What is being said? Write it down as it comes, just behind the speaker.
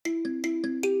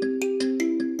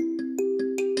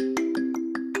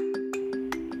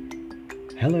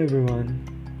Hello everyone,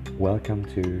 welcome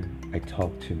to I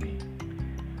Talk to Me.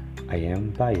 I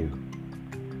am Bayu.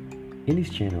 In this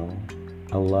channel,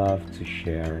 I love to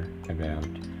share about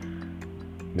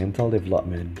mental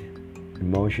development,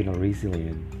 emotional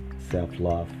resilience,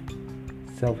 self-love,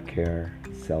 self-care,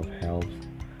 self-help,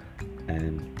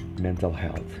 and mental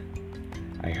health.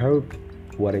 I hope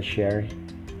what I share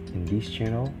in this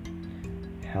channel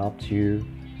helps you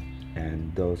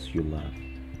and those you love.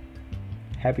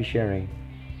 Happy sharing!